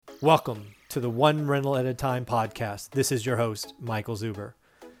Welcome to the One Rental at a Time podcast. This is your host, Michael Zuber.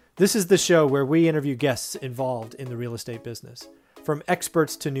 This is the show where we interview guests involved in the real estate business, from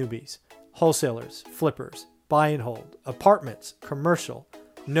experts to newbies, wholesalers, flippers, buy and hold, apartments, commercial,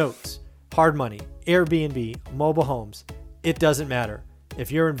 notes, hard money, Airbnb, mobile homes. It doesn't matter.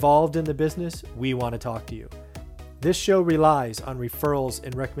 If you're involved in the business, we want to talk to you. This show relies on referrals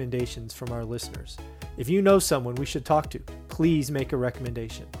and recommendations from our listeners. If you know someone we should talk to, please make a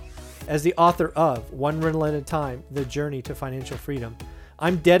recommendation. As the author of One Rental at a Time, The Journey to Financial Freedom,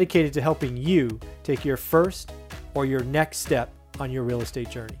 I'm dedicated to helping you take your first or your next step on your real estate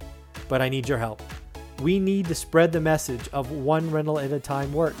journey. But I need your help. We need to spread the message of One Rental at a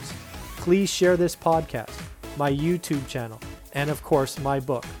Time works. Please share this podcast, my YouTube channel, and of course my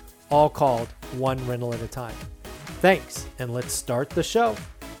book, all called One Rental at a Time. Thanks, and let's start the show.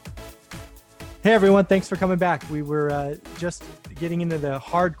 Hey everyone, thanks for coming back. We were just getting into the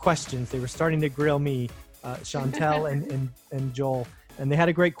hard questions. They were starting to grill me, Chantel and Joel, and they had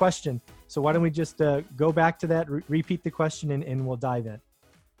a great question. So why don't we just go back to that, repeat the question, and we'll dive in.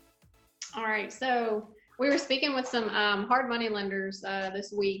 All right. So we were speaking with some hard money lenders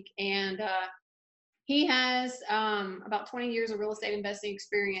this week, and he has about 20 years of real estate investing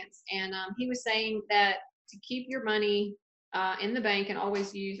experience. And he was saying that to keep your money in the bank and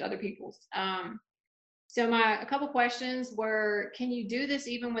always use other people's. So a couple questions were, can you do this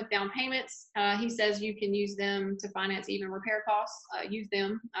even with down payments? He says you can use them to finance even repair costs, use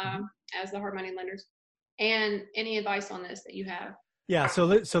them as the hard money lenders. And any advice on this that you have? Yeah, so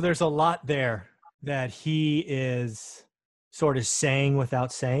there's a lot there that he is sort of saying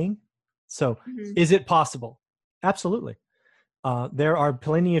without saying. So Is it possible? Absolutely. There are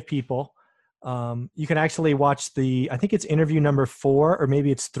plenty of people. You can actually watch I think it's interview number 4 or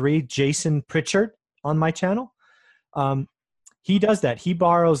maybe it's 3, Jason Pritchard on my channel. He does that. He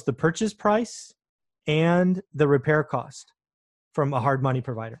borrows the purchase price and the repair cost from a hard money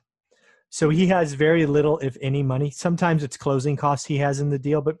provider. So he has very little, if any, money. Sometimes it's closing costs he has in the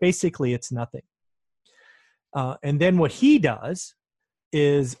deal, but basically it's nothing. And then what he does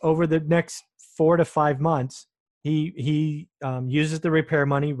is over the next 4 to 5 months, he uses the repair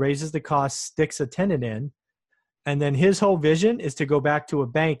money, raises the cost, sticks a tenant in, and then his whole vision is to go back to a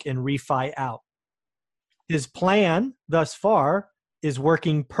bank and refi out. His plan thus far is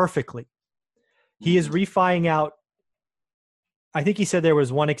working perfectly. He is refining out. I think he said there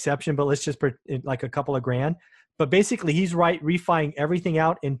was one exception, but let's just put like a couple of grand. But basically, he's refining everything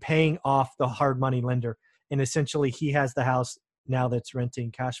out and paying off the hard money lender. And essentially, he has the house now that's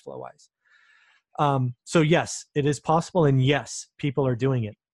renting cash flow wise. So yes, it is possible. And yes, people are doing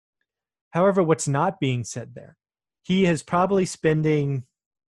it. However, what's not being said there, he is probably spending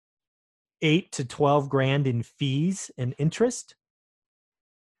 8 to 12 grand in fees and interest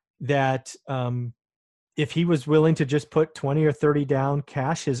that, if he was willing to just put 20 or 30 down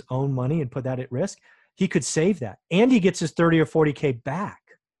cash, his own money, and put that at risk, he could save that. And he gets his 30 or 40K back,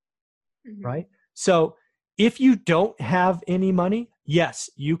 right? So if you don't have any money, yes,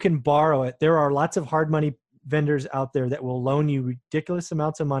 you can borrow it. There are lots of hard money vendors out there that will loan you ridiculous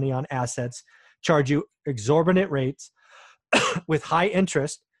amounts of money on assets, charge you exorbitant rates with high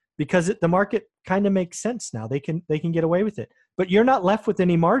interest, because the market kind of makes sense now. They can get away with it, but you're not left with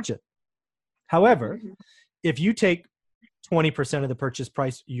any margin. However, if you take 20% of the purchase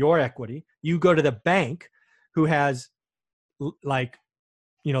price, your equity, you go to the bank who has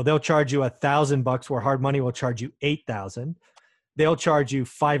they'll charge you $1,000 where hard money will charge you $8,000. They'll charge you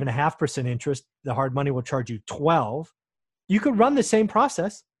 5.5% interest. The hard money will charge you 12. You could run the same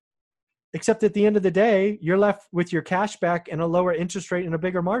process, except at the end of the day, you're left with your cash back and a lower interest rate and a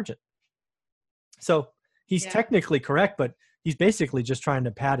bigger margin. So he's technically correct, but he's basically just trying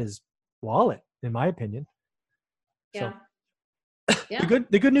to pad his wallet, in my opinion. Yeah. So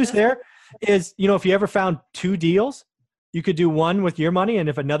the good news there is, if you ever found 2 deals, you could do one with your money. And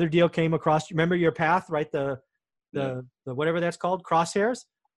if another deal came across, remember your path, right? The whatever that's called, crosshairs.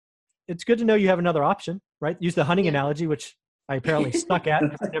 It's good to know you have another option, right? Use the hunting analogy, which I apparently stuck at.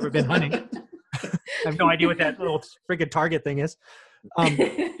 I've never been hunting. I have no idea what that little friggin' target thing is.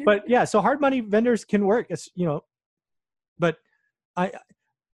 But yeah, so hard money vendors can work. It's, but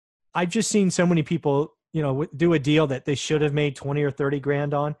I've just seen so many people, do a deal that they should have made 20 or 30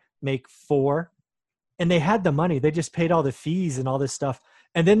 grand on, make 4, and they had the money. They just paid all the fees and all this stuff.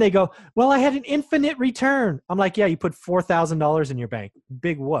 And then they go, well, I had an infinite return. I'm like, yeah, you put $4,000 in your bank.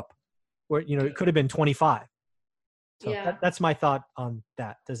 Big whoop. Where, it could have been 25. So that's my thought on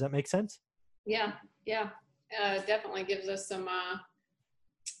that. Does that make sense? Yeah. Definitely gives us some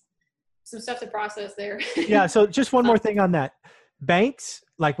stuff to process there. Yeah. So just one more thing on that. banks,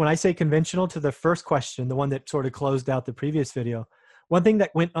 like when I say conventional to the first question, the one that sort of closed out the previous video, one thing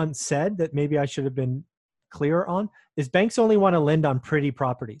that went unsaid that maybe I should have been clearer on is banks only want to lend on pretty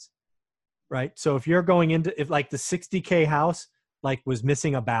properties, right? So if you're going into, if like the 60K house like was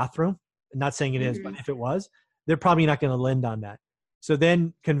missing a bathroom, I'm not saying it is, but if it was, they're probably not going to lend on that. So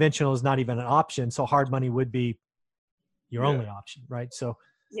then conventional is not even an option. So hard money would be your only option, right? So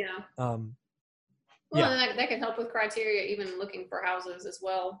well, and that can help with criteria, even looking for houses as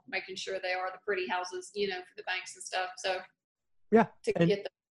well, making sure they are the pretty houses, for the banks and stuff. So to get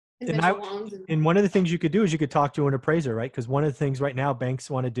the conventional loans. And one of the things you could do is you could talk to an appraiser, right? Because one of the things right now banks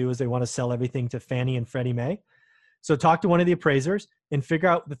want to do is they want to sell everything to Fannie and Freddie Mae. So talk to one of the appraisers and figure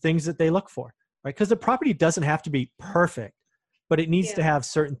out the things that they look for, right? Because the property doesn't have to be perfect, but it needs to have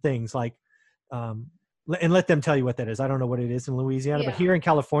certain things like, and let them tell you what that is. I don't know what it is in Louisiana, but here in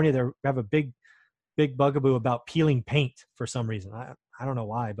California, they have a big bugaboo about peeling paint for some reason. I don't know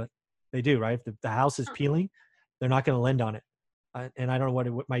why, but they do, right? If the house is peeling, they're not going to lend on it. And I don't know what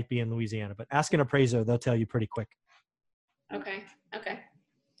it might be in Louisiana, but ask an appraiser, they'll tell you pretty quick. Okay.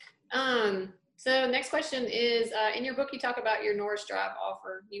 So next question is, in your book, you talk about your Norris Drive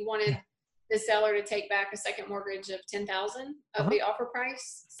offer. You wanted the seller to take back a second mortgage of $10,000 of the offer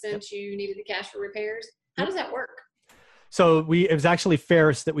price since you needed the cash for repairs. How does that work? So it was actually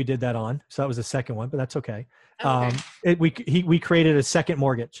Ferris that we did that on. So that was the second one, but that's okay. We created a second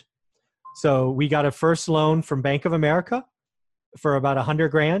mortgage. So we got a first loan from Bank of America for about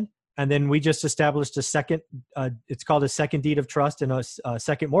 $100,000. And then we just established a second, it's called a second deed of trust and a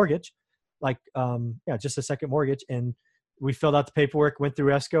second mortgage, just a second mortgage. And we filled out the paperwork, went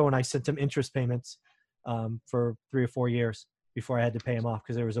through escrow, and I sent them interest payments for 3 or 4 years before I had to pay them off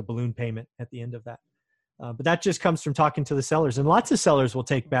because there was a balloon payment at the end of that. But that just comes from talking to the sellers, and lots of sellers will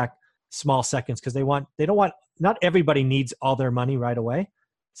take back small seconds because not everybody needs all their money right away.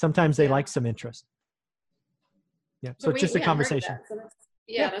 Sometimes they like some interest. Yeah. So it's just a conversation.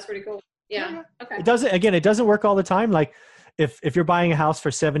 That's pretty cool. Yeah. Okay. It doesn't work all the time. Like if you're buying a house for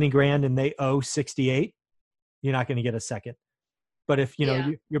 $70,000 and they owe 68, you're not going to get a second. But if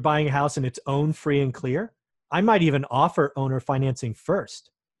you're buying a house and it's owned free and clear, I might even offer owner financing first,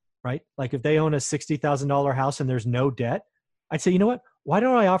 right? Like if they own a $60,000 house and there's no debt, I'd say, you know what? Why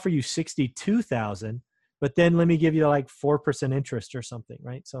don't I offer you $62,000, but then let me give you like 4% interest or something,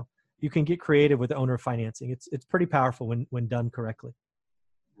 right? So you can get creative with owner financing. It's pretty powerful when done correctly.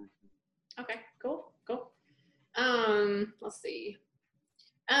 Okay, cool. Let's see.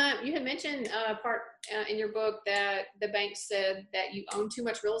 You had mentioned part in your book that the bank said that you owned too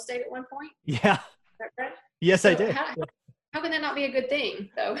much real estate at one point. Yeah. Is that right? Yes, I did. How can that not be a good thing,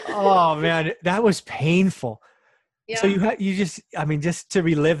 though? Oh man, that was painful. Yeah. So just to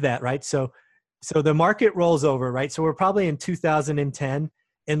relive that, right? So the market rolls over, right? So we're probably in 2010,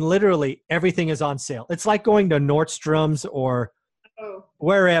 and literally everything is on sale. It's like going to Nordstrom's or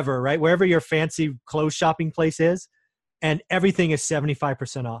wherever, right? Wherever your fancy clothes shopping place is, and everything is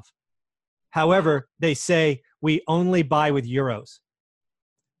 75% off. However, they say we only buy with euros.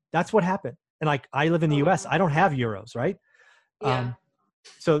 That's what happened. And like I live in the US, I don't have euros, right? Yeah.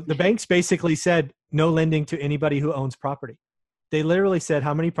 So the banks basically said no lending to anybody who owns property. They literally said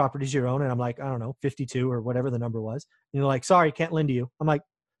how many properties you own, and I'm like, I don't know, 52 or whatever the number was. And they're like, sorry, can't lend to you. I'm like,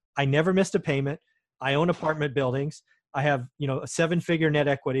 I never missed a payment. I own apartment buildings. I have, a 7-figure net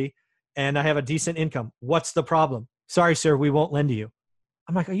equity, and I have a decent income. What's the problem? Sorry, sir, we won't lend to you.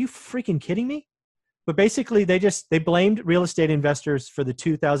 I'm like, are you freaking kidding me? But basically they blamed real estate investors for the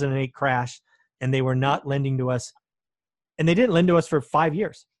 2008 crash, and they were not lending to us. And they didn't lend to us for 5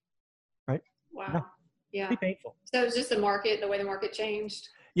 years, right? Wow. No. Yeah. Pretty painful. So it was just the way the market changed.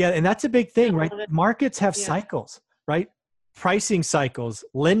 Yeah. And that's a big thing, right? Markets have cycles, right? Pricing cycles,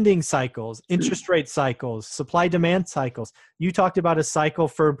 lending cycles, interest rate cycles, supply demand cycles. You talked about a cycle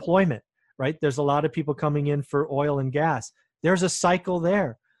for employment, right? There's a lot of people coming in for oil and gas. There's a cycle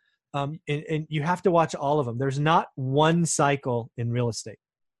there. And you have to watch all of them. There's not one cycle in real estate.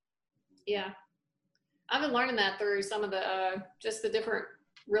 Yeah. I've been learning that through some of the, just the different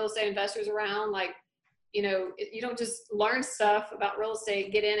real estate investors around. Like, you don't just learn stuff about real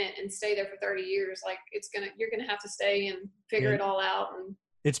estate, get in it and stay there for 30 years. Like you're going to have to stay and figure it all out. And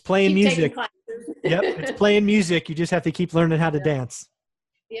it's playing music. Yep. It's playing music. You just have to keep learning how to dance.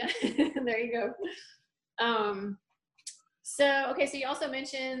 Yeah. There you go. So you also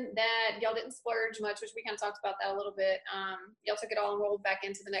mentioned that y'all didn't splurge much, which we kind of talked about that a little bit. Y'all took it all and rolled back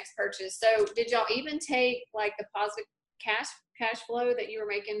into the next purchase. So did y'all even take like the positive cash flow that you were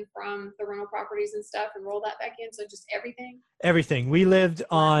making from the rental properties and stuff and roll that back in? So just everything? Everything. We lived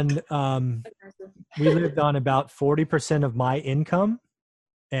on about 40% of my income,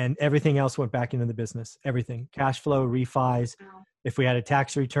 and everything else went back into the business. Everything. Cash flow, refis, Wow. if we had a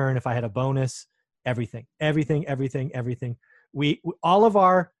tax return, if I had a bonus, everything. All of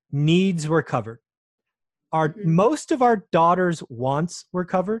our needs were covered. Most of our daughters' wants were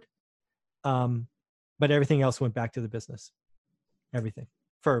covered. But everything else went back to the business. Everything.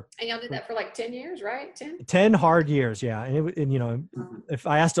 And y'all did that for like 10 years, right? 10 hard years, yeah. And if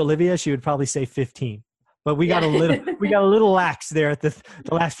I asked Olivia, she would probably say 15. But we got a little lax there at the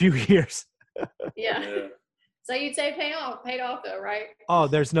last few years. Yeah. So you'd say paid off though, right? Oh,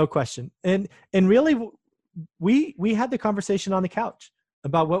 there's no question. And really, we had the conversation on the couch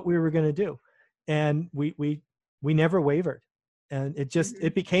about what we were going to do, and we never wavered, and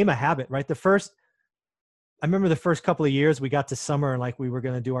it became a habit, right? I remember the first couple of years we got to summer and like we were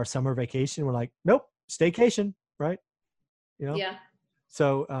going to do our summer vacation. We're like, nope, staycation, right? Yeah.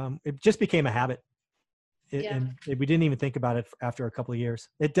 So it just became a habit. And we didn't even think about it after a couple of years.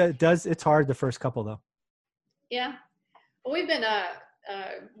 It's hard the first couple though. Yeah. Well, we've been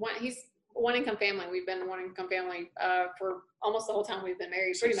he's one income family. We've been one income family for almost the whole time we've been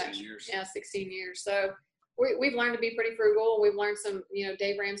married. Pretty much. Years. Yeah, 16 years. So we've learned to be pretty frugal. We've learned some,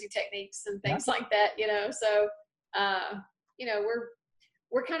 Dave Ramsey techniques and things like that, So,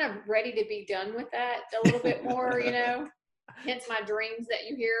 we're kind of ready to be done with that a little bit more, Hence my dreams that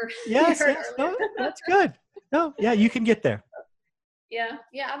you hear. Yes, no, that's good. No, yeah, you can get there. Yeah,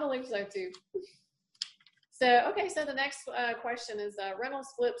 I believe so too. So the next question is rentals,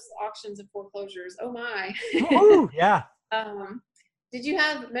 flips, auctions, and foreclosures. Oh my. Oh yeah. Did you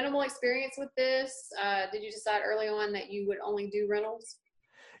have minimal experience with this? Did you decide early on that you would only do rentals?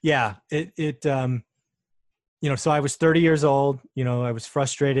 Yeah, so I was 30 years old, I was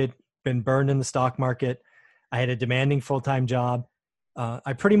frustrated, been burned in the stock market. I had a demanding full-time job.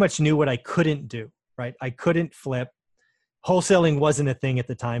 I pretty much knew what I couldn't do, right? I couldn't flip. Wholesaling wasn't a thing at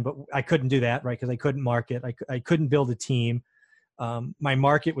the time, but I couldn't do that, right? Because I couldn't market. I couldn't build a team. My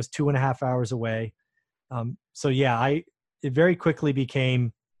market was 2.5 hours away. It very quickly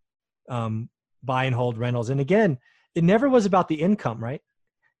became buy and hold rentals. And again, it never was about the income, right?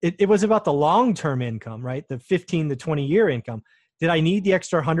 It was about the long-term income, right? The 15 to 20 year income. Did I need the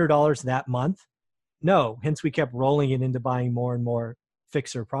extra $100 that month? No. Hence, we kept rolling it into buying more and more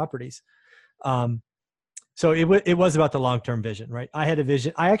fixer properties. So it was about the long-term vision, right? I had a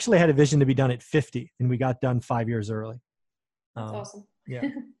vision. I actually had a vision to be done at 50, and we got done 5 years early. That's awesome. Yeah.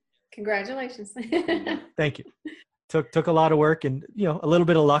 Congratulations. Thank you. Took a lot of work and, a little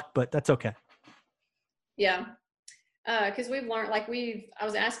bit of luck, but that's okay. Yeah. Cause we've learned, I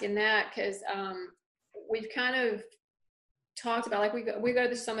was asking that cause, we've kind of talked about, like, we go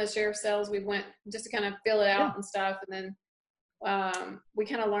to some of the sheriff's sales, we went just to kind of fill it out and stuff. And then, we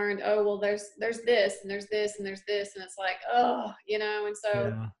kind of learned, oh, well, there's this and there's this and there's this. And it's like, oh, and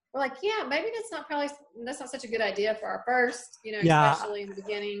so we're like, yeah, maybe that's not such a good idea for our first, especially in the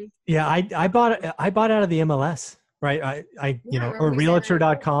beginning. Yeah. I bought out of the MLS. Right. Or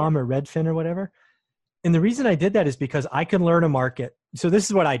realtor.com or Redfin or whatever. And the reason I did that is because I can learn a market. So this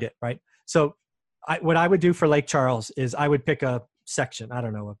is what I did, right? So what I would do for Lake Charles is I would pick a section, I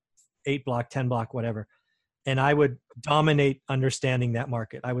don't know, 8 block, 10 block, whatever. And I would dominate understanding that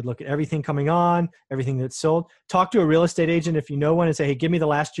market. I would look at everything coming on, everything that's sold, talk to a real estate agent if you know one and say, hey, give me the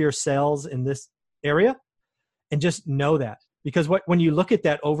last year's sales in this area, and just know that. Because when you look at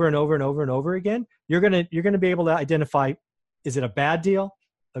that over and over and over and over again, you're gonna be able to identify, is it a bad deal,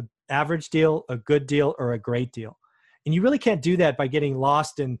 an average deal, a good deal, or a great deal? And you really can't do that by getting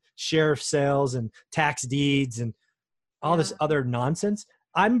lost in sheriff sales and tax deeds and all this other nonsense.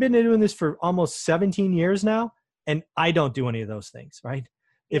 I've been doing this for almost 17 years now, and I don't do any of those things, right?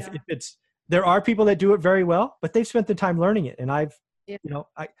 If there are people that do it very well, but they've spent the time learning it. And I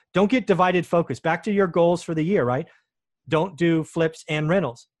don't get divided focus. Back to your goals for the year, right? Don't do flips and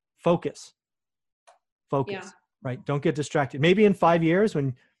rentals. Focus, right? Don't get distracted. Maybe in 5 years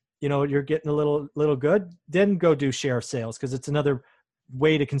when, you're getting a little good, then go do sheriff sales, because it's another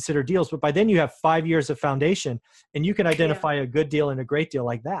way to consider deals. But by then you have 5 years of foundation, and you can identify a good deal and a great deal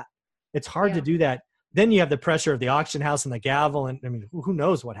like that. It's hard to do that. Then you have the pressure of the auction house and the gavel. And I mean, who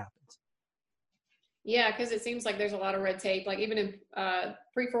knows what happens? Yeah, because it seems like there's a lot of red tape. Like even in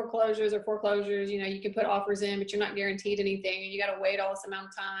pre-foreclosures or foreclosures, you can put offers in, but you're not guaranteed anything, and you got to wait all this amount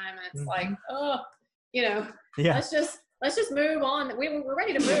of time. And it's like, let's just move on. We're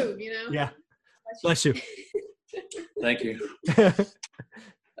ready to move, Yeah. Bless you. Thank you.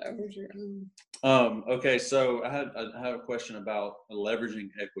 Where's your Okay, so I have a question about leveraging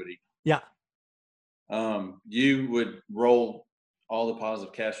equity. Yeah. You would roll all the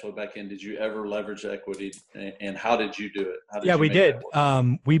positive cash flow back in. Did you ever leverage equity, and how did you do it? How did Yeah, you we make did. that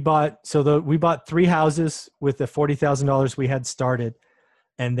work? We bought 3 houses with the $40,000 we had started,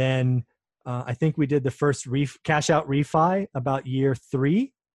 and then I think we did the first cash out refi about year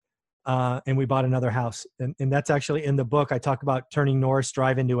 3, and we bought another house. And that's actually in the book. I talk about turning Norris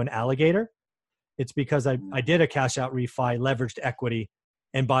Drive into an alligator. It's because I did a cash out refi, leveraged equity,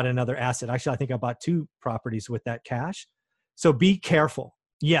 and bought another asset. Actually, I think I bought 2 properties with that cash. So be careful.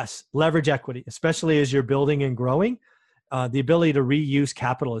 Yes, leverage equity, especially as you're building and growing. The ability to reuse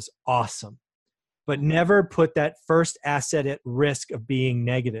capital is awesome, but never put that first asset at risk of being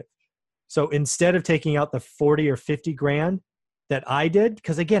negative. So instead of taking out the 40 or 50 grand that I did,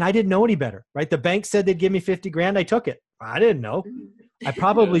 because again, I didn't know any better, right? The bank said they'd give me 50 grand. I took it. I didn't know. I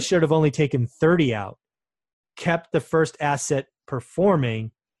probably should have only taken 30 out, kept the first asset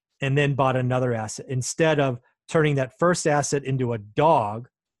performing, and then bought another asset instead of turning that first asset into a dog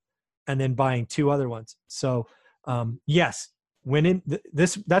and then buying 2 other ones. So yes,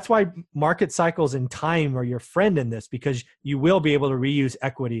 that's why market cycles and time are your friend in this, because you will be able to reuse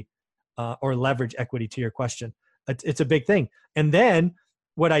equity or leverage equity, to your question. It's a big thing. And then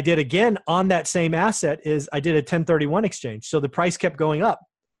what I did again on that same asset is I did a 1031 exchange. So the price kept going up.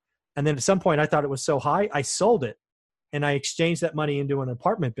 And then at some point I thought it was so high, I sold it and I exchanged that money into an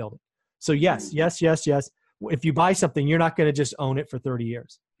apartment building. So yes. If you buy something, you're not going to just own it for 30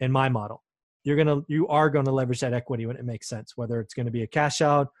 years. In my model, you are going to leverage that equity when it makes sense, whether it's going to be a cash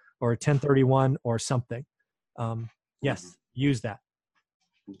out or a 1031 or something. Yes, use that.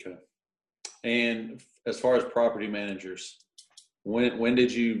 Okay. And as far as property managers, when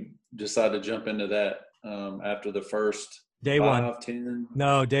did you decide to jump into that? After the first day 5, 1, 10?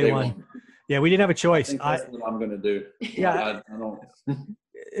 No, day one. Yeah, we didn't have a choice. I think that's what I'm going to do. Yeah, I don't.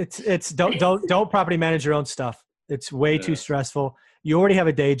 it's don't property manage your own stuff. It's way too stressful. You already have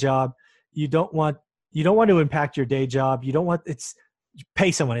a day job. You don't want to impact your day job. You don't want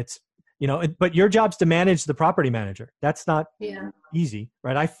pay someone. But your job's to manage the property manager. That's not easy,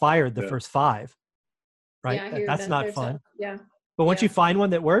 right? I fired the first 5, right? Yeah, I hear that's not fun. Yeah. But once you find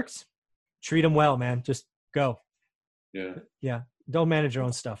one that works, treat them well, man. Just go. Yeah. Yeah. Don't manage your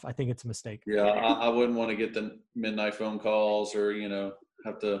own stuff. I think it's a mistake. Yeah, I wouldn't want to get the midnight phone calls or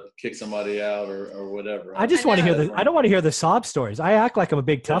have to kick somebody out or whatever. I just want to hear I don't want to hear the sob stories. I act like I'm a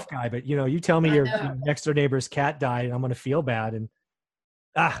big tough guy, but you tell me your next door neighbor's cat died and I'm going to feel bad and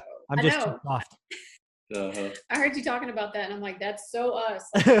I'm just too soft. I heard you talking about that and I'm like, that's so us.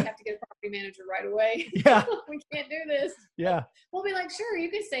 Like, we have to get a property manager right away. Yeah. We can't do this. Yeah. We'll be like, sure, you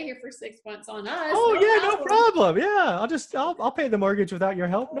can stay here for 6 months on us. Oh no problem. Yeah. I'll pay the mortgage without your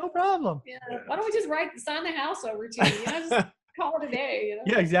help. No problem. Yeah. Why don't we just sign the house over to you? Just call it a day.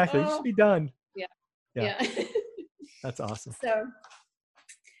 Yeah, exactly. Just be done. Yeah. That's awesome.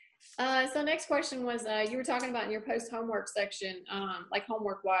 So next question was, you were talking about in your post homework section, like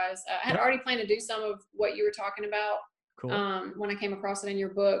homework wise, I had already planned to do some of what you were talking about. Cool. When I came across it in your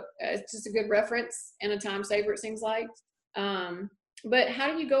book. It's just a good reference and a time saver, it seems like. But how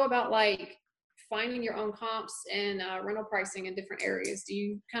do you go about like finding your own comps and rental pricing in different areas? Do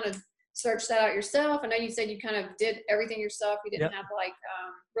you kind of search that out yourself? I know you said you kind of did everything yourself. You didn't have like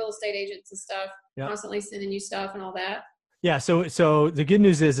real estate agents and stuff constantly sending you stuff and all that. Yeah. So the good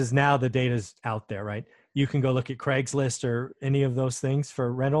news is now the data's out there, right? You can go look at Craigslist or any of those things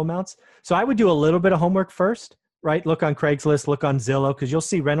for rental amounts. So I would do a little bit of homework first, right? Look on Craigslist, look on Zillow, because you'll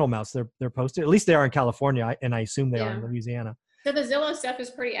see rental amounts. They're posted. At least they are in California, and I assume they are in Louisiana. So the Zillow stuff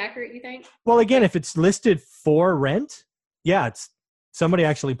is pretty accurate, you think? Well, again, if it's listed for rent, it's somebody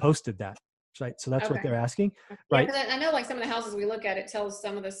actually posted that. Right. So that's what they're asking. Right. Yeah, I know like some of the houses we look at, it tells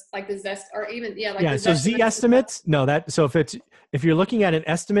some of this, like the Zest or even, so Z estimates. No, if you're looking at an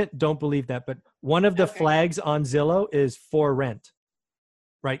estimate, don't believe that. But one of the flags on Zillow is for rent,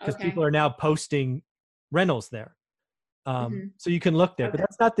 right? Because people are now posting rentals there. So you can look there, but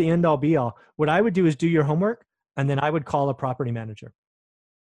that's not the end all be all. What I would do is do your homework and then I would call a property manager.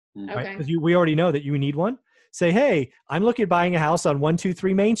 Right. Because we already know that you need one. Say, hey, I'm looking at buying a house on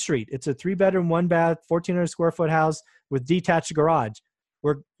 123 Main Street. It's a 3-bedroom, 1-bath, 1,400 square foot house with detached garage.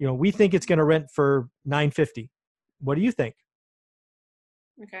 We think it's going to rent for $950. What do you think?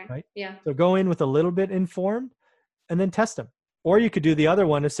 Okay. Right. Yeah. So go in with a little bit informed, and then test them. Or you could do the other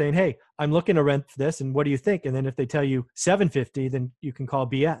one of saying, hey, I'm looking to rent this, and what do you think? And then if they tell you $750, then you can call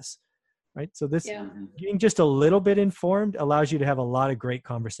BS. Right. So getting just a little bit informed allows you to have a lot of great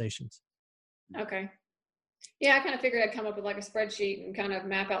conversations. Okay. Yeah, I kind of figured I'd come up with like a spreadsheet and kind of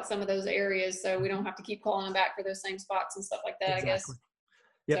map out some of those areas so we don't have to keep calling them back for those same spots and stuff like that, Exactly. I guess.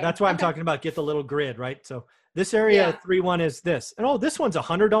 Yeah, So, that's why I'm okay. talking about get the little grid, right? So this area 3-1 is this. And this one's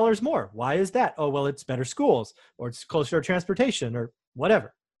 $100 more. Why is that? Oh, well, it's better schools or it's closer to transportation or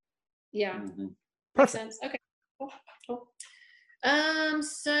whatever. Yeah. Mm-hmm. Makes Perfect. sense. Okay. Cool.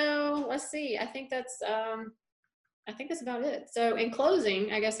 So let's see. I think that's about it. So in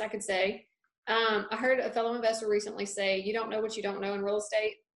closing, I guess I could say, I heard a fellow investor recently say, you don't know what you don't know in real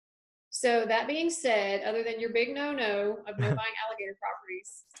estate. So that being said, other than your big no-no of no buying alligator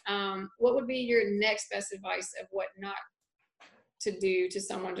properties, what would be your next best advice of what not to do to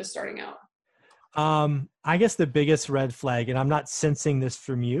someone just starting out? I guess the biggest red flag, and I'm not sensing this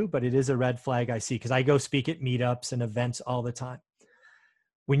from you, but it is a red flag I see because I go speak at meetups and events all the time.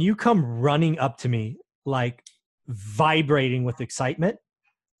 When you come running up to me, like vibrating with excitement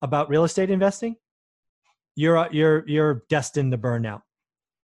about real estate investing, you're destined to burn out.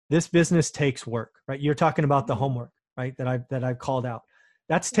 This business takes work, right? You're talking about the homework, right? That I've called out.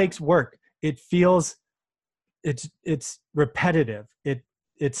 That takes work. It feels it's repetitive.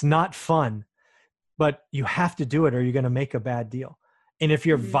 It's not fun, but you have to do it or you're going to make a bad deal. And if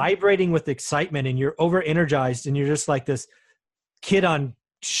you're vibrating with excitement and you're over energized and you're just like this kid on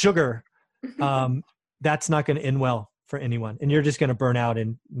sugar, that's not going to end well for anyone. And you're just going to burn out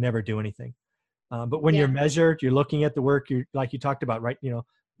and never do anything. But when you're measured, you're looking at the work, you're like you talked about, right?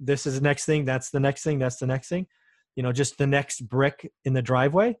 This is the next thing. That's the next thing. That's the next thing. Just the next brick in the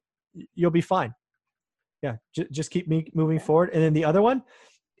driveway, you'll be fine. Yeah. Just keep moving forward. And then the other one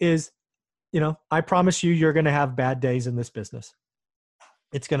is, I promise you're going to have bad days in this business.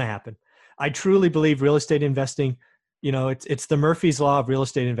 It's going to happen. I truly believe real estate investing, it's the Murphy's Law of real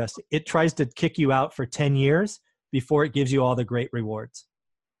estate investing. It tries to kick you out for 10 years before it gives you all the great rewards.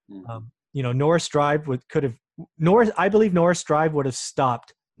 Norris Drive I believe Norris Drive would have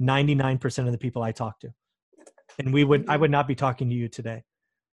stopped 99% of the people I talked to. And I would not be talking to you today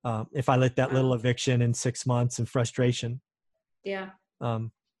if I let that little eviction in 6 months and frustration. Yeah.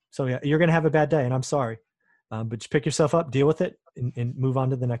 So yeah, you're going to have a bad day and I'm sorry. But just pick yourself up, deal with it and move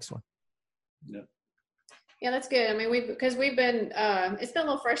on to the next one. Yeah. Yeah, that's good. I mean, because we've been, it's been a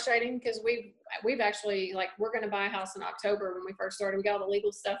little frustrating because we've actually, like, we're going to buy a house in October when we first started. We got all the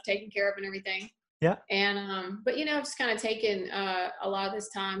legal stuff taken care of and everything. Yeah. And, but just kind of taken a lot of this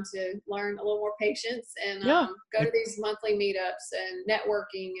time to learn a little more patience and go to these monthly meetups and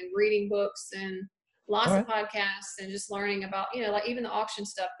networking and reading books and lots of podcasts and just learning about, like even the auction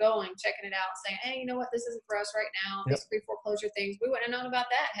stuff, checking it out, saying, hey, you know what, this isn't for us right now. These pre-foreclosure things, we wouldn't have known about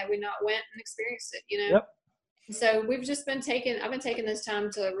that had we not went and experienced it, Yep. So we've just been I've been taking this time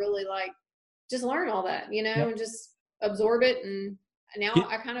to really just learn all that, and just absorb it. And now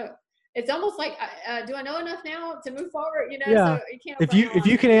I kind of, it's almost like, do I know enough now to move forward? Yeah. So you can't. If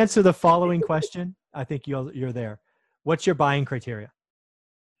you can answer the following question, I think you're there. What's your buying criteria?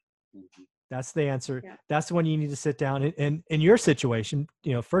 That's the answer. Yeah. That's the one you need to sit down and in your situation,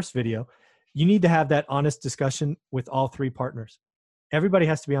 first video, you need to have that honest discussion with all three partners. Everybody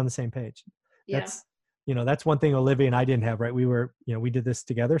has to be on the same page. Yeah. That's one thing Olivia and I didn't have, right? We were, we did this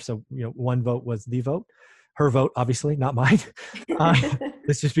together. So, one vote was the vote, her vote, obviously not mine.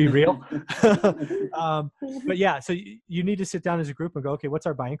 Let's just be real. But yeah, so you need to sit down as a group and go, okay, what's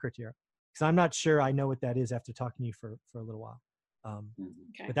our buying criteria? Because I'm not sure I know what that is after talking to you for a little while.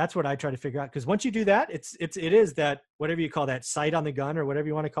 But that's what I try to figure out. Because once you do that, it is that, whatever you call that, sight on the gun or whatever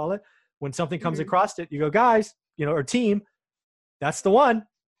you want to call it. When something comes across it, you go, guys, or team, that's the one.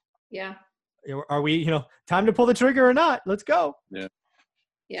 Yeah. Are we, time to pull the trigger or not? Let's go. Yeah.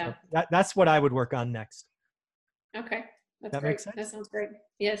 Yeah. So that's what I would work on next. Okay. That great. Makes sense? That sounds great.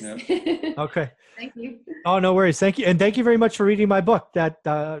 Yes. Yeah. Okay. Thank you. Oh, no worries. Thank you. And thank you very much for reading my book.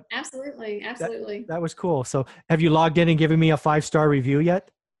 Absolutely. That was cool. So have you logged in and given me a 5-star review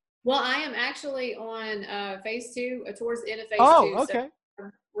yet? Well, I am actually on phase 2, towards the end of phase 2. Oh, okay. So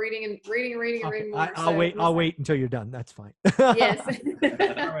reading more. I'll wait until you're done. That's fine. Yes.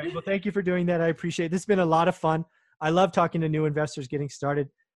 All right. Well, thank you for doing that. I appreciate it. This has been a lot of fun. I love talking to new investors getting started.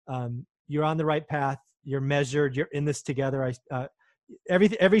 You're on the right path. You're measured. You're in this together.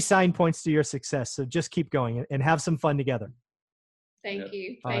 Every sign points to your success. So just keep going and have some fun together. Thank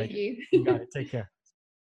you. All right. Thank you. You got it. Take care.